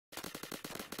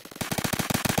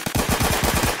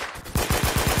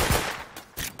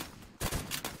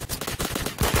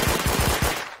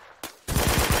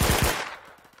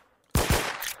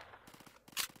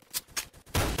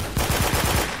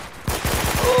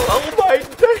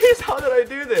Guys, how did I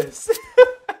do this?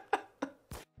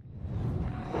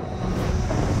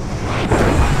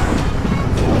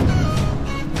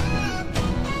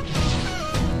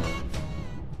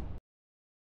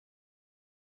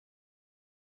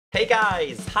 Hey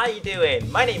guys, how you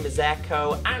doing? My name is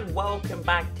Echo and welcome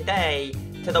back today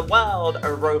to the world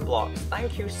of Roblox.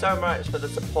 Thank you so much for the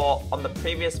support on the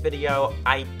previous video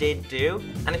I did do.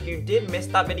 And if you did miss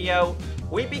that video,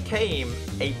 we became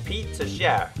a pizza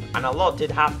chef and a lot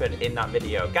did happen in that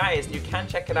video. Guys, you can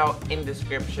check it out in the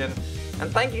description.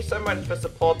 And thank you so much for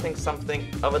supporting something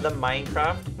other than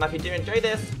Minecraft. Now if you do enjoy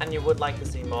this and you would like to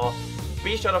see more,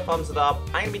 be sure to thumbs it up.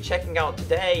 I'm going to be checking out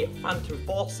today Phantom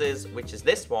Forces, which is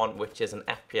this one, which is an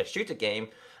FPS shooter game.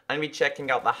 I'm going to be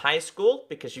checking out the high school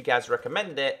because you guys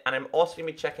recommended it. And I'm also going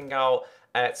to be checking out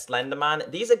Slenderman.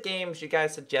 These are games you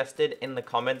guys suggested in the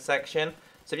comment section.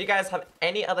 So if you guys have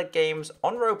any other games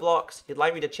on Roblox you'd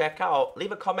like me to check out,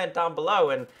 leave a comment down below.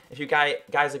 And if you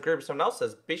guys agree with someone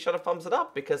else's, be sure to thumbs it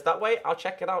up because that way I'll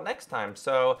check it out next time.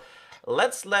 So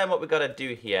let's learn what we gotta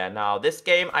do here. Now, this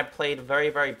game I played very,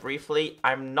 very briefly.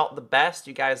 I'm not the best.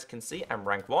 You guys can see I'm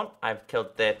rank 1. I've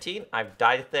killed 13. I've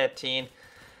died 13.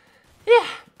 Yeah,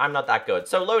 I'm not that good.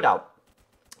 So, loadout.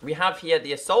 We have here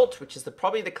the Assault, which is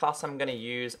probably the class I'm gonna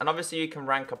use. And obviously, you can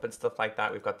rank up and stuff like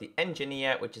that. We've got the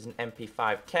Engineer, which is an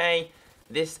MP5K.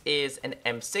 This is an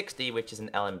M60, which is an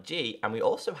LMG. And we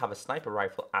also have a Sniper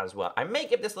Rifle as well. I may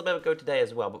give this a little bit of a go today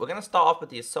as well. But we're gonna start off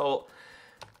with the Assault.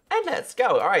 And let's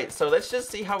go. Alright, so let's just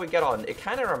see how we get on. It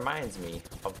kind of reminds me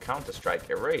of Counter-Strike.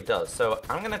 It really does. So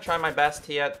I'm going to try my best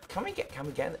here. Can we get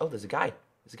Oh, there's a guy.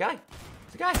 There's a guy.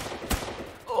 There's a guy.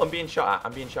 Oh, I'm being shot at.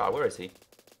 I'm being shot at. Where is he?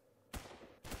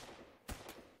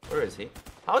 Where is he?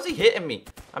 How is he hitting me?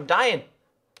 I'm dying.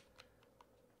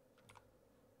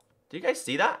 Do you guys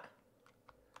see that?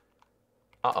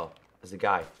 Uh-oh. There's a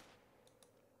guy.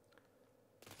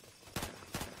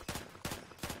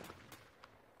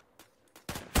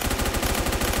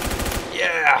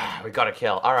 Yeah, we got a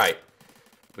kill. All right,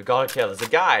 we got a kill. There's a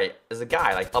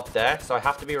guy like up there, so I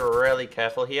have to be really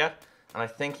careful here. And I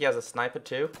think he has a sniper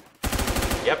too.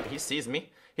 Yep, he sees me.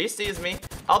 He sees me.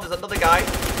 Oh, there's another guy.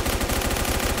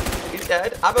 He's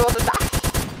dead. I'm about to die.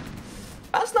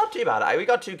 That's not too bad. We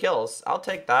got 2 kills. I'll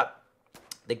take that.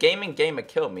 The gaming gamer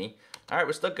killed me. All right,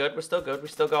 we're still good. We're still good. We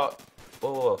still got.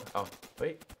 Whoa, whoa, whoa. Oh,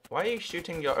 wait. Why are you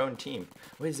shooting your own team?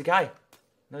 Wait, there's a guy.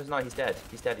 No, he's not. He's dead.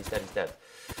 He's dead. He's dead. He's dead.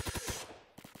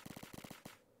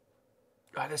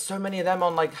 God, there's so many of them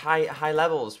on like high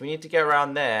levels. We need to get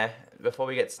around there before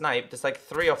we get sniped. There's like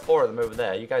 3 or 4 of them over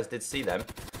there. You guys did see them.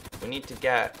 We need to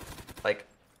get like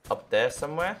up there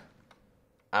somewhere.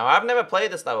 Now, I've never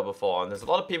played this level before, and there's a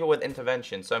lot of people with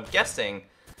intervention, so I'm guessing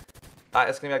that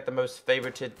is gonna be like the most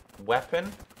favorited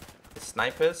weapon. The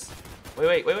snipers.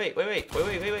 Wait.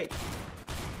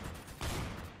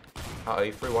 Uh-oh,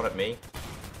 he threw one at me.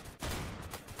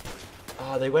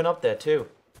 Oh, they went up there too.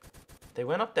 They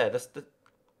went up there.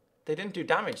 They didn't do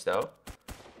damage, though.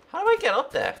 How do I get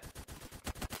up there?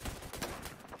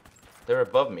 They're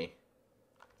above me.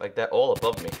 Like, they're all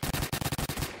above me.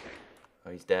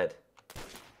 Oh, he's dead.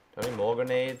 Do I have any more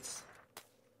grenades?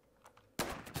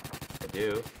 I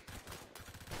do.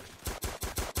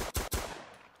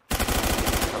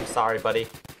 I'm sorry, buddy.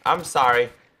 I'm sorry.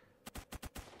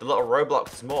 The little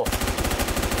Roblox is more.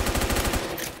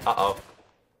 Uh-oh.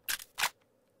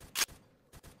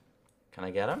 Can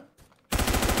I get him?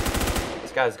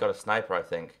 This guy's got a sniper, I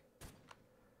think.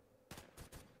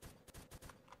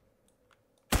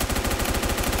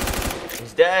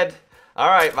 He's dead.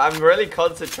 Alright, I'm really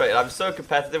concentrated. I'm so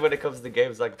competitive when it comes to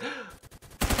games like...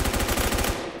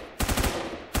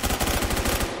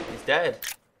 He's dead.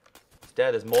 He's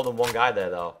dead. There's more than one guy there,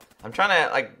 though. I'm trying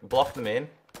to, like, block them in.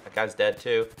 That guy's dead,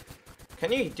 too.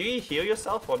 Do you heal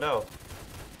yourself or no?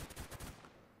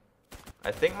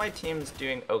 I think my team's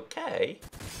doing okay.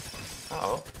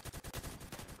 Uh-oh.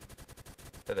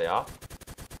 There they are.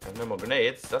 I have no more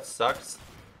grenades. That sucks.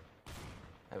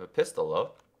 I have a pistol,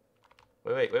 though.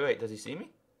 Wait. Does he see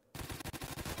me? I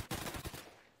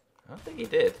don't think he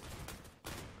did.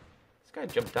 This guy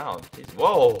jumped down.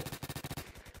 Whoa!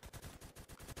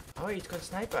 Oh, he's got a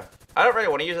sniper. I don't really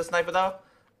want to use a sniper, though.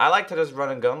 I like to just run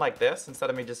and gun like this instead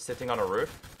of me just sitting on a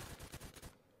roof.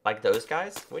 Like those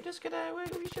guys. We're just gonna...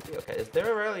 We should be okay.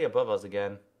 They're really above us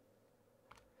again.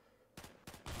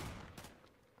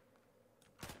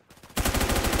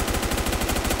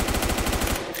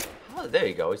 Oh, there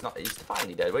you go. He's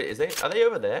finally dead. Wait, are they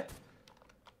over there?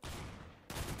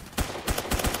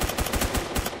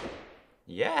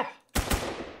 Yeah.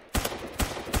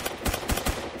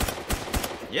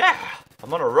 Yeah.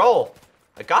 I'm on a roll.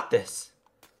 I got this.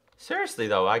 Seriously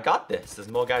though, I got this. There's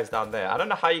more guys down there. I don't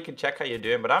know how you can check how you're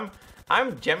doing, but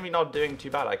I'm generally not doing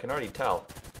too bad. I can already tell.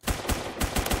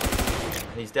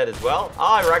 And he's dead as well. Oh,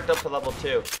 I ranked up to level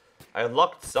 2. I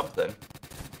unlocked something.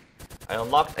 I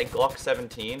unlocked a Glock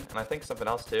 17, and I think something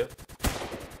else too.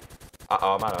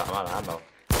 Uh-oh, I'm out of ammo.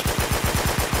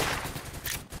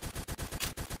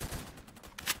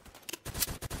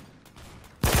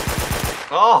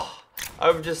 Oh,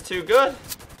 I'm just too good.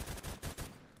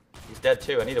 He's dead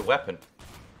too. I need a weapon.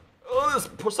 Oh, let's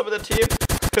put some of the team.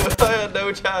 I had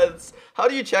no chance. How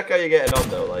do you check how you're getting on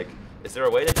though? Like, is there a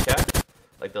way to check?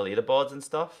 Like the leaderboards and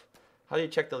stuff? How do you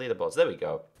check the leaderboards? There we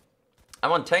go.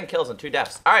 I'm on 10 kills and 2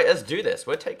 deaths. Alright, let's do this.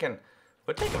 We're taking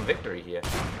victory here.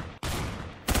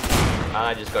 And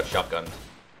I just got shotgunned.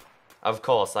 Of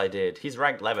course I did. He's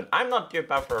ranked 11. I'm not too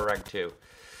bad for a rank 2.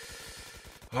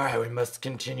 Alright, we must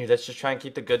continue. Let's just try and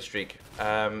keep the good streak.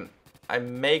 I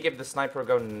may give the sniper a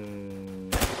go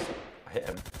next. I hit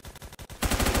him.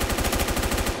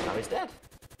 Now he's dead.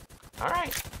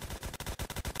 Alright.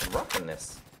 I'm rocking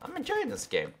this. I'm enjoying this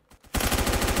game.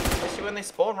 Especially when they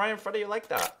spawn right in front of you like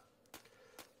that.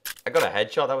 I got a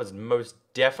headshot. That was most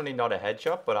definitely not a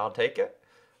headshot, but I'll take it.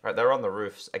 Alright, they're on the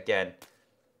roofs again.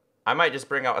 I might just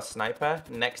bring out a sniper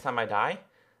next time I die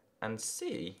and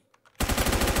see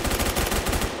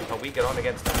how we get on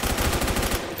against them.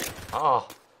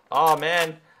 Oh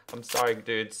man. I'm sorry,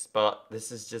 dudes, but this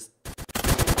is just...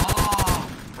 Oh,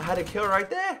 I had a kill right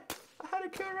there.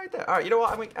 Alright, you know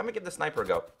what? I'm gonna give the sniper a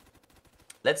go.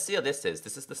 Let's see how this is.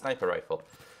 This is the sniper rifle.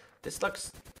 This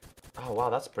looks... Oh, wow,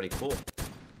 that's pretty cool.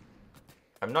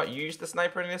 I've not used the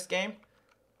sniper in this game.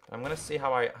 I'm gonna see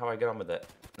how I get on with it.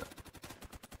 No.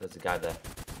 There's a guy there.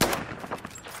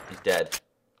 He's dead.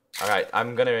 Alright,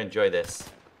 I'm gonna enjoy this.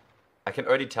 I can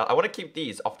already tell. I want to keep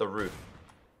these off the roof.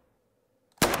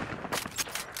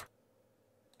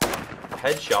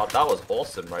 Headshot. That was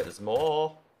awesome, right? There's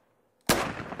more.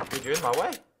 Dude, you're in my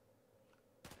way.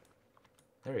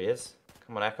 There he is.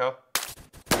 Come on, Echo.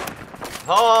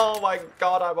 Oh my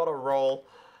god, I'm on a roll.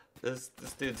 This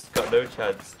dude's got no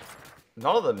chance.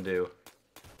 None of them do.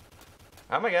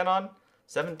 How am I getting on?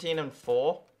 17 and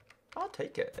 4. I'll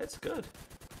take it. It's good.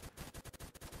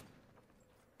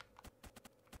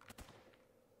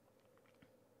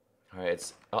 Alright,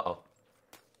 it's... Uh-oh.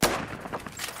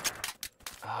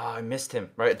 Oh, I missed him.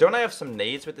 Right, don't I have some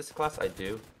nades with this class? I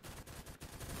do.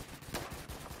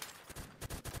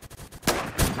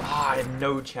 I had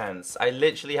no chance. I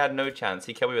literally had no chance.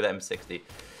 He killed me with M60.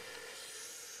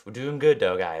 We're doing good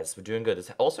though, guys. We're doing good. There's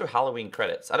also Halloween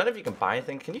credits. I don't know if you can buy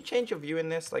anything. Can you change your view in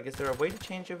this? Like, is there a way to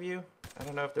change your view? I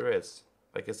don't know if there is.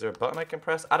 Like, is there a button I can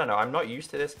press? I don't know. I'm not used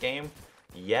to this game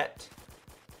yet.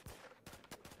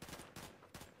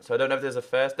 So I don't know if there's a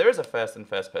first. There is a first and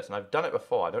first person. I've done it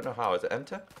before. I don't know how. Is it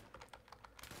enter?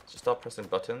 Just stop pressing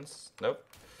buttons. Nope.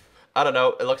 I don't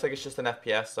know. It looks like it's just an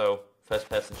FPS, so first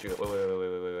person shoot.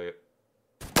 Wait.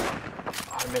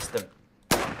 Oh, I missed him.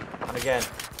 And again.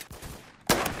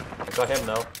 I got him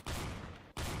though.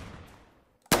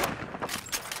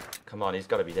 Come on, he's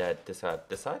got to be dead. This side.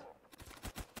 This side?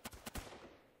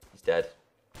 He's dead.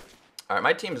 Alright,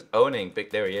 my team's owning.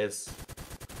 There he is.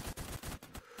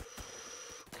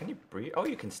 Can you breathe? Oh,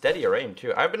 you can steady your aim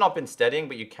too. I've not been steadying,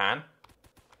 but you can.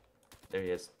 There he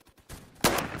is.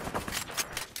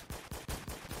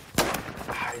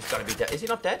 Ah, he's got to be dead. Is he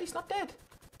not dead? He's not dead.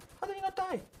 How did he not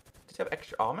die? Does he have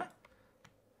extra armor?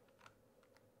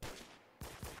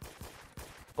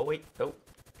 Oh wait, no,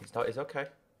 he's not. He's okay.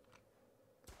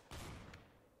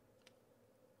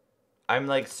 I'm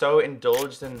like so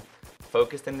indulged and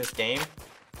focused in this game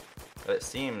that it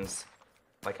seems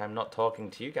like I'm not talking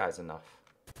to you guys enough.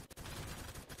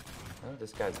 I don't know what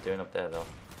this guy's doing up there though.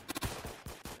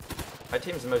 My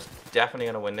team's most definitely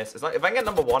gonna win this. It's like if I can get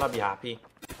number 1, I'll be happy.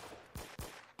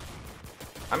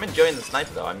 I'm enjoying the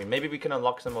sniper though. I mean, maybe we can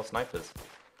unlock some more snipers.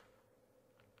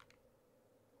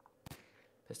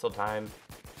 Pistol time.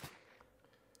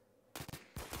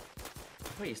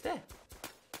 Wait, he's there.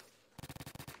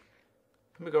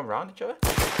 Can we go around each other?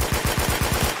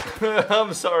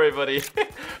 I'm sorry, buddy.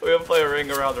 We're gonna play a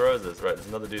ring around the roses. Right, there's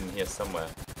another dude in here somewhere.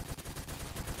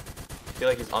 I feel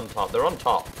like he's on top. They're on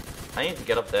top. I need to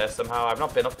get up there somehow. I've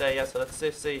not been up there yet, so let's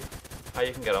see how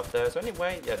you can get up there. Is there any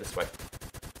way? Yeah, this way.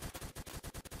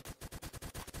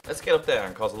 Let's get up there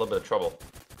and cause a little bit of trouble.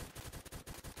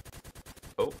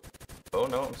 Oh. Oh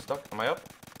no, I'm stuck. Am I up?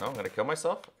 No, I'm gonna kill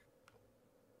myself.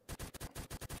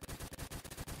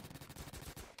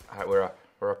 Alright, we're up.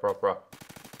 We're up.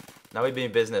 Now we be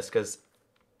in business, because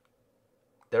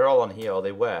they're all on here, or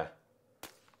they were.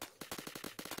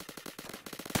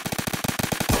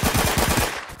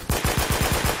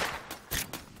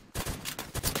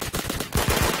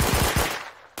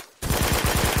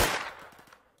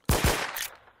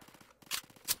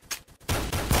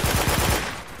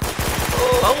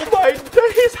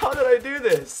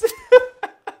 this?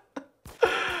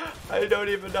 I don't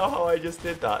even know how I just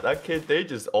did that. That kid, they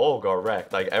just all got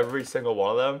wrecked. Like, every single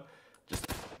one of them. Just...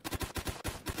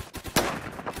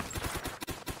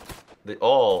 They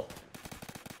all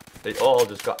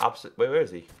just got absolute... Wait, where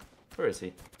is he? Where is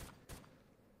he?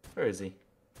 Where is he?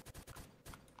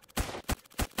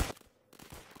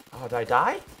 Oh, did I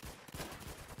die?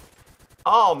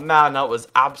 Oh, man, that was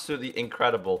absolutely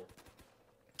incredible.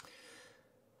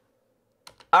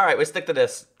 Alright, we stick to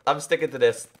this. I'm sticking to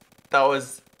this. That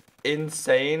was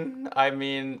insane. I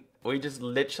mean, we just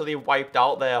literally wiped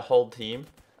out their whole team.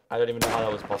 I don't even know how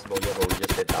that was possible. Yeah, but we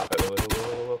just did that.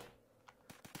 Whoa.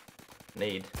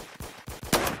 Need.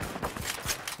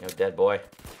 You know, dead boy.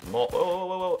 More.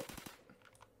 Whoa.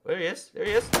 There he is. There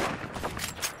he is.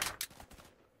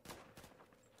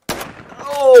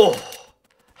 Oh!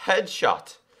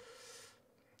 Headshot.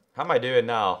 How am I doing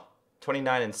now?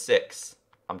 29 and 6.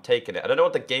 I'm taking it. I don't know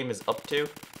what the game is up to,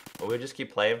 but we'll just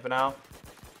keep playing for now.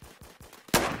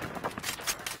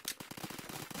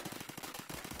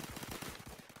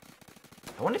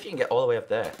 I wonder if you can get all the way up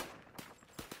there.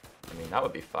 I mean, that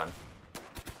would be fun.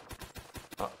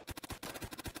 Oh.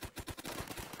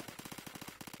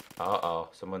 Uh-oh,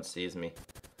 someone sees me.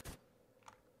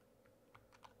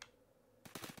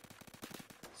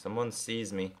 Someone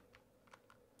sees me.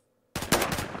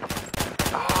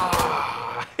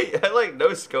 Ah, I like no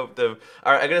scoped him.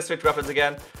 All right, I'm gonna switch weapons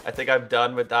again. I think I'm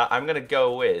done with that. I'm gonna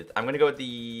go with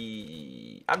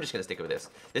the. I'm just gonna stick with this.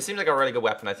 This seems like a really good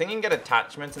weapon. I think you can get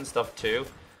attachments and stuff too.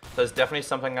 So it's definitely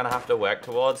something I'm gonna have to work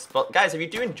towards. But guys, if you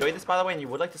do enjoy this, by the way, and you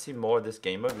would like to see more of this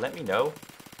game mode, let me know,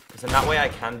 because in that way I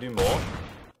can do more.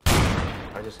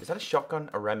 Is that a shotgun?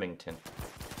 A Remington.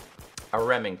 A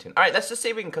Remington. Alright, let's just see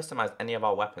if we can customize any of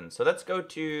our weapons. So let's go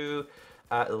to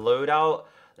loadout.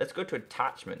 Let's go to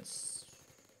attachments.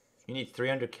 You need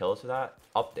 300 kills for that.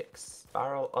 Optics.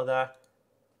 Barrel, other.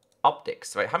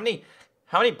 Optics. Right, how many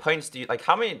points do you, like,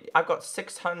 how many, I've got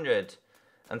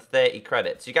 630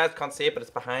 credits. You guys can't see it, but it's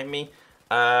behind me.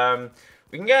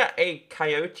 We can get a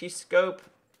coyote scope.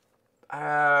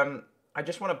 I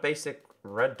just want a basic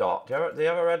red dot. Do you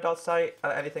have a red dot sight?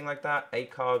 Anything like that?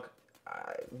 ACOG.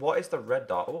 What is the red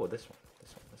dot? Oh, this one.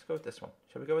 This one. Let's go with this one.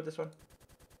 Should we go with this one?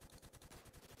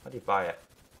 How do you buy it?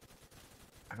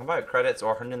 I can buy it credits or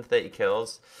 130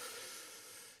 kills.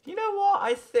 You know what?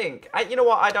 I think... you know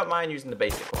what? I don't mind using the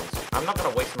basic ones. I'm not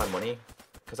going to waste my money,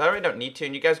 because I really don't need to.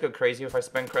 And you guys go crazy if I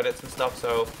spend credits and stuff.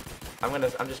 So I'm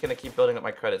just going to keep building up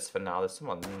my credits for now. There's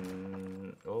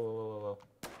someone... Oh.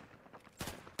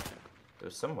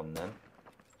 There's someone then.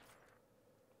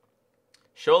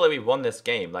 Surely we won this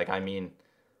game. Like, I mean...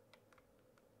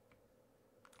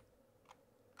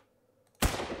 I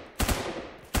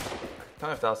don't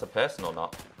know if that's a person or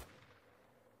not.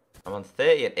 I'm on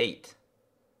 30 and 8.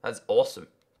 That's awesome.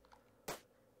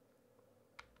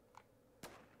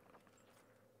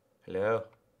 Hello.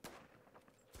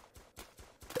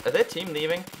 Are their team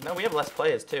leaving? No, we have less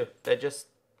players too. They're just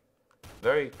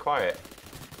very quiet.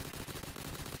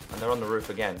 And they're on the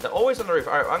roof again. They're always on the roof.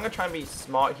 Alright, I'm going to try and be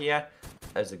smart here.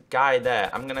 There's a guy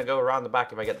there. I'm going to go around the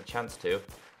back if I get the chance to.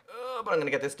 But I'm going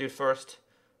to get this dude first.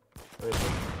 Where is he?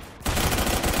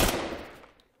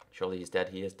 Surely he's dead.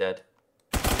 He is dead.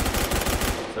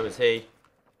 So is he.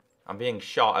 I'm being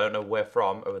shot. I don't know where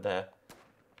from. Over there.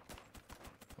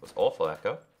 That was awful,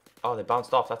 Echo. Oh, they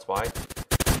bounced off. That's why.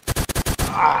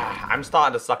 I'm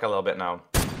starting to suck a little bit now.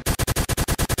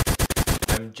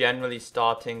 I'm generally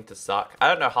starting to suck. I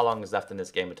don't know how long is left in this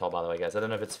game at all, by the way, guys. I don't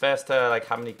know if it's first to, like,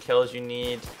 how many kills you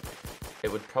need.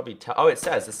 It would probably tell... Oh, it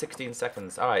says it's 16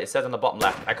 seconds. Alright, it says on the bottom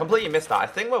left. I completely missed that. I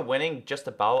think we're winning just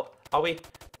about... Are we?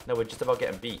 No, we're just about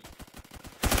getting beat.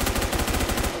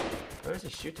 Where is he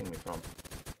shooting me from?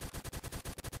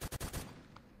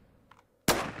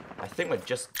 I think we're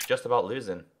just about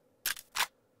losing.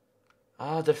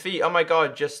 Ah, defeat. Oh my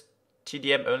god, just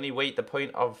TDM only. Wait, the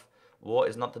point of war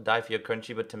is not to die for your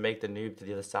country, but to make the noob to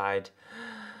the other side.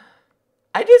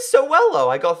 I did so well,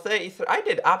 though. I got 33. I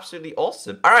did absolutely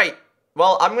awesome. Alright,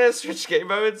 well, I'm going to switch game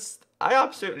modes. I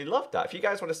absolutely loved that. If you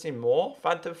guys want to see more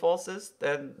Phantom Forces,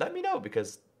 then let me know,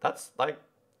 because that's, like,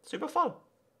 super fun.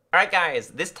 Alright, guys,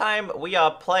 this time we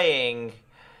are playing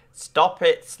Stop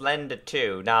It Slender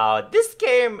 2. Now, this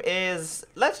game is,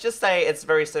 let's just say it's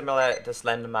very similar to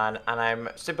Slenderman, and I'm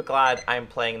super glad I'm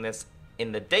playing this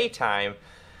in the daytime.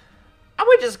 And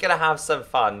we're just gonna have some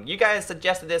fun. You guys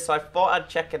suggested this, so I thought I'd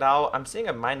check it out. I'm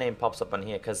seeing my name pops up on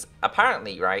here, because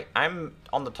apparently, right, I'm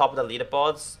on the top of the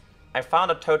leaderboards. I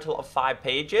found a total of 5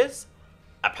 pages.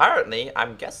 Apparently,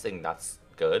 I'm guessing that's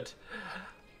good.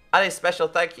 And a special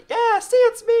thank you. Yeah, see,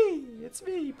 it's me. It's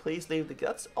me. Please leave the...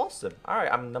 That's awesome. All right,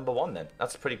 I'm number 1 then.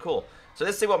 That's pretty cool. So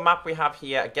let's see what map we have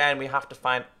here. Again, we have to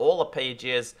find all the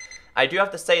pages. I do have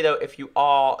to say, though, if you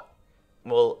are...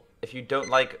 Well, if you don't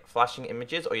like flashing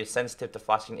images or you're sensitive to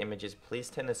flashing images, please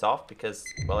turn this off because,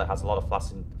 well, it has a lot of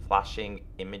flashing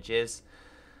images.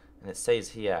 And it says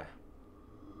here,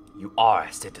 you are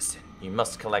a citizen. You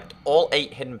must collect all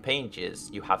 8 hidden pages.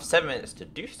 You have 7 minutes to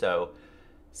do so.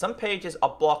 Some pages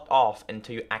are blocked off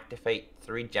until you activate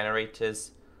 3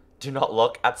 generators. Do not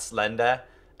look at Slender.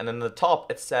 And then at the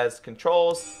top it says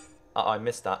controls. Uh-oh, I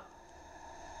missed that.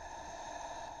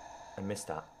 I missed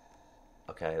that.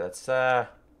 Okay, let's go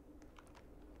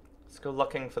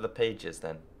looking for the pages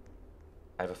then.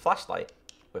 I have a flashlight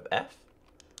with F.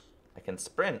 I can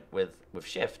sprint with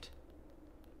shift.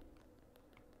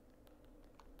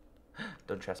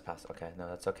 Don't trespass. Okay, no,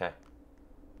 that's okay.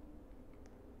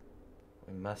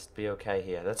 We must be okay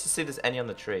here. Let's just see if there's any on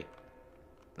the tree.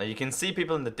 Now you can see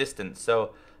people in the distance,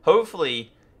 so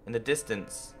hopefully in the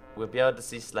distance we'll be able to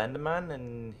see Slenderman,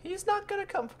 and he's not gonna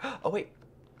come. Oh wait,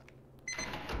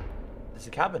 there's a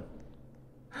cabin.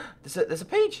 There's a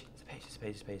page.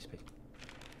 There's a page.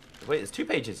 Wait, there's 2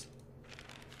 pages.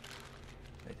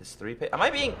 Wait, there's 3 pages. Am I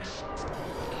being?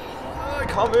 Oh, I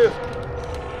can't move.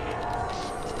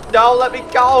 No, let me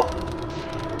go.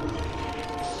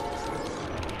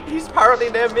 He's apparently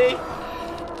near me.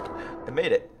 I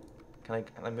made it. Can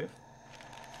I move?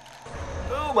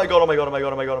 Oh my god, oh my god, oh my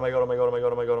god, oh my god, oh my god, oh my god, oh my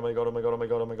god, oh my god, oh my god, oh my god, oh my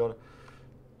god, oh my god.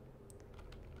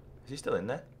 Is he still in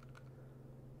there?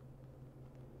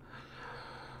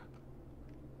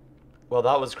 Well,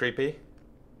 that was creepy.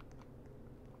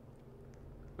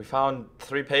 We found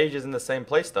 3 pages in the same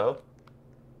place though.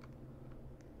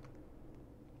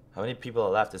 How many people are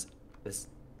left? There's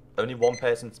only 1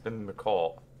 person's been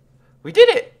recalled. We did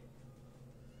it!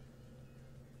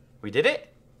 We did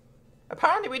it?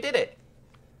 Apparently we did it.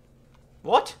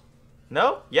 What?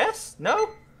 No? Yes? No?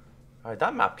 Alright,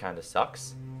 that map kind of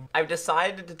sucks. I've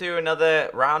decided to do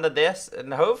another round of this,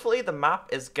 and hopefully the map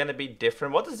is going to be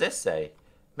different. What does this say?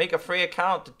 Make a free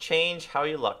account to change how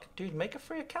you look. Dude, make a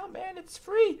free account, man. It's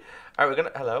free. Alright,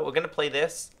 we're gonna play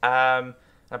this. And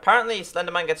apparently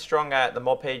Slenderman gets stronger the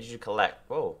more pages you collect.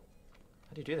 Whoa.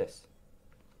 How do you do this?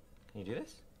 Can you do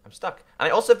this? I'm stuck. And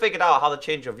I also figured out how to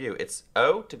change your view. It's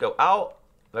O to go out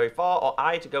very far, or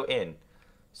I to go in.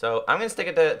 So I'm going to stick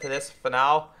it to this for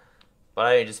now. But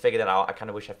I just figured it out. I kind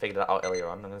of wish I figured it out earlier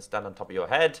on. I'm going to stand on top of your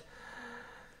head.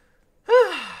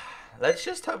 Let's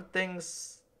just hope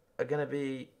things are going to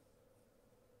be...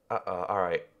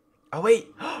 Alright. Oh, wait.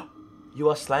 You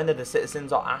are Slender. The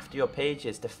citizens are after your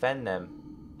pages. Defend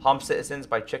them. Harm citizens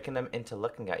by tricking them into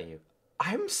looking at you.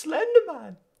 I'm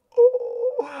Slenderman.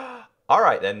 Oh.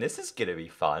 Alright then, this is gonna be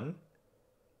fun.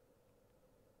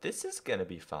 This is gonna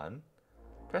be fun.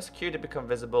 Press Q to become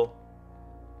visible.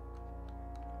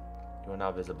 You are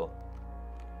now visible.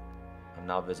 I'm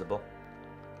now visible.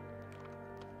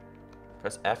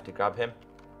 Press F to grab him.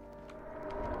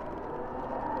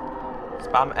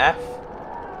 Spam F.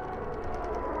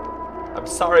 I'm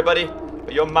sorry, buddy,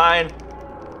 but you're mine.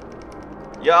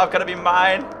 You're gonna be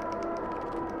mine.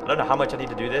 I don't know how much I need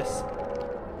to do this,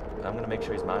 but I'm gonna make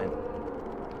sure he's mine.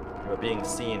 We're being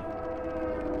seen.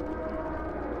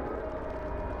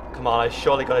 Come on, I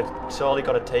surely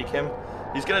gotta take him.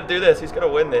 He's gonna do this. He's gonna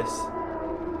win this.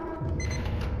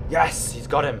 Yes, he's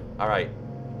got him. All right.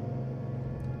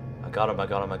 I got him.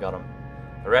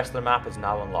 The rest of the map is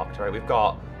now unlocked. All right, we've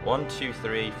got 1, 2,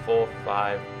 3, 4,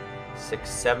 5, 6,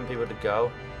 7 people to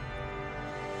go.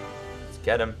 Let's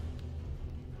get him.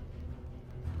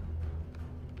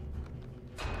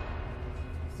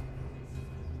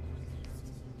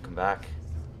 Come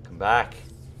back.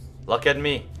 Look at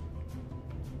me.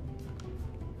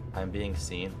 I'm being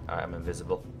seen. Alright, I'm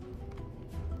invisible.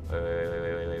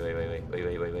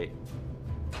 Wait.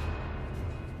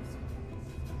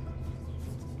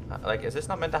 Like, is this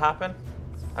not meant to happen?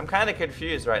 I'm kind of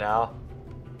confused right now.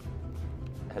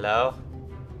 Hello?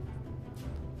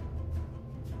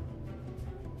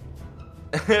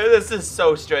 This is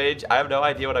so strange. I have no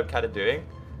idea what I'm kind of doing.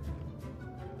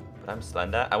 But I'm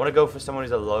Slender. I want to go for someone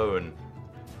who's alone.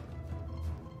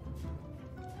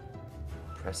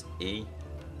 Press E.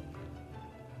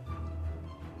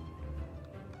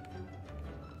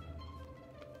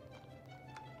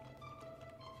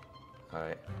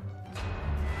 Alright.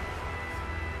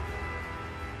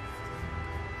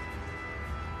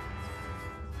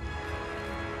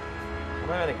 How am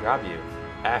I going to grab you?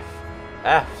 F.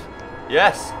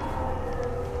 Yes!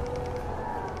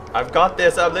 I've got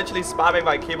this. I'm literally spamming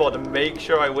my keyboard to make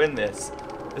sure I win this.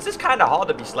 This is kind of hard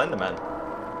to be Slenderman.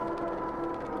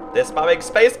 They're spamming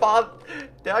spacebar.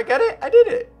 Did I get it? I did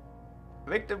it.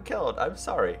 Victim killed. I'm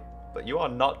sorry. But you are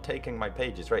not taking my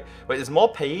pages, right? Wait, there's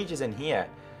more pages in here.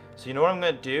 So you know what I'm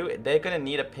going to do? They're going to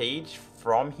need a page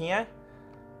from here.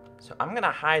 So I'm going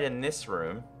to hide in this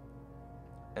room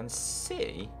and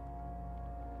see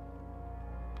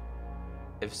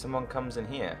if someone comes in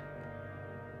here.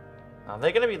 Now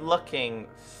they're going to be looking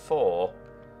for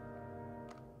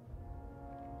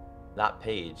that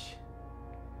page.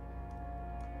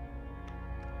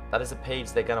 That is a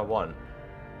page they're going to want.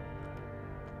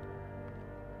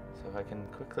 So if I can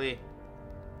quickly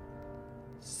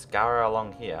scour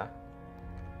along here.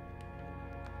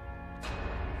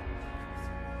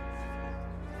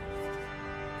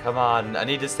 Come on, I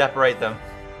need to separate them.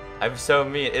 I'm so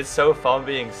mean. It's so fun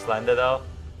being Slender though.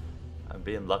 I'm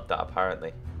being looked at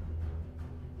apparently.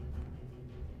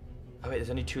 Oh wait, there's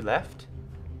only 2 left?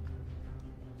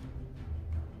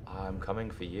 Oh, I'm coming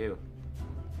for you.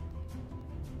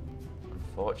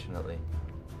 Unfortunately.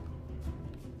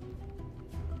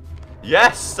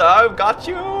 Yes! I've got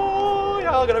you! You're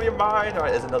all gonna be mine!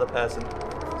 Alright, there's another person.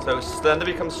 So Slender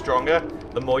becomes stronger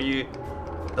the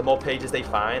more pages they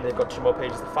find. They've got 2 more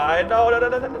pages to find. No, no, no,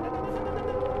 no, no, no, no, no,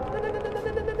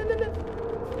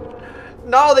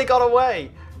 no, they got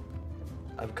away!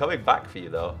 I'm coming back for you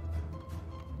though.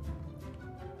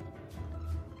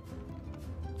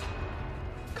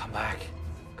 Come back.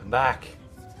 Come back.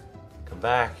 Come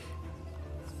back.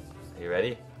 Are you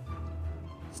ready?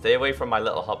 Stay away from my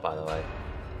little hut, by the way.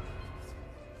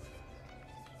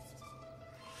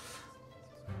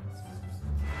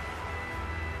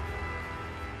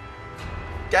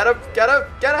 Get him! Get him!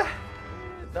 Get her!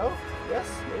 No? Yes?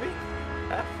 Maybe?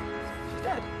 F? She's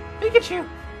dead. Pikachu!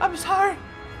 I'm sorry!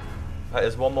 Right,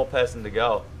 there's 1 more person to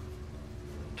go.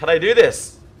 Can I do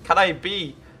this? Can I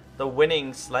be the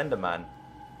winning Slenderman?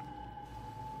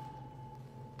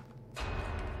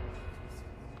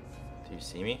 Do you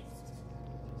see me?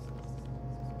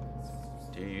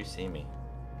 Do you see me?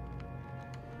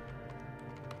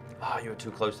 Ah, you were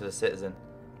too close to the citizen.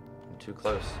 I'm too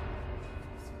close.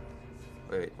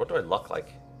 Wait, what do I look like?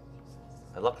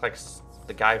 I look like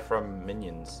the guy from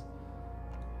Minions.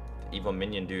 The evil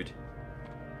minion dude.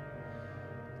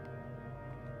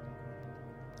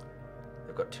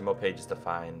 They've got 2 more pages to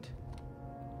find.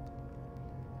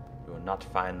 We will not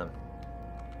find them.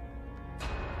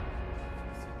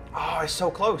 Oh, it's so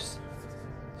close.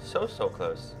 So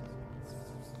close.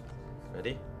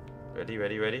 Ready? Ready,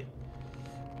 ready, ready?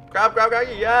 Grab, grab, grab,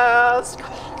 yes!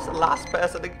 Come on, it's the last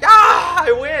person to... Ah!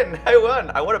 I win! I won!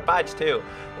 I won a badge too.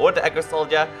 I won the Echo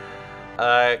Soldier.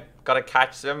 Gotta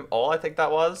catch them all, I think that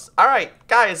was. Alright,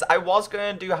 guys, I was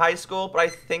gonna do high school, but I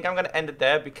think I'm gonna end it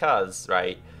there because,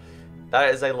 right,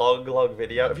 that is a long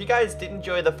video. If you guys did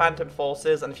enjoy the Phantom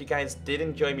Forces, and if you guys did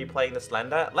enjoy me playing the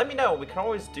Slender, let me know. We can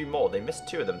always do more. They missed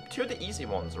 2 of them. 2 of the easy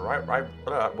ones, right?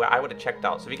 Where I would have checked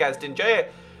out. So if you guys did enjoy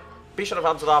it, be sure to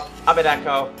thumbs it up. I'm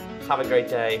Echo. Have a great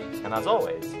day. And as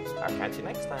always, I'll catch you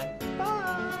next time. Bye.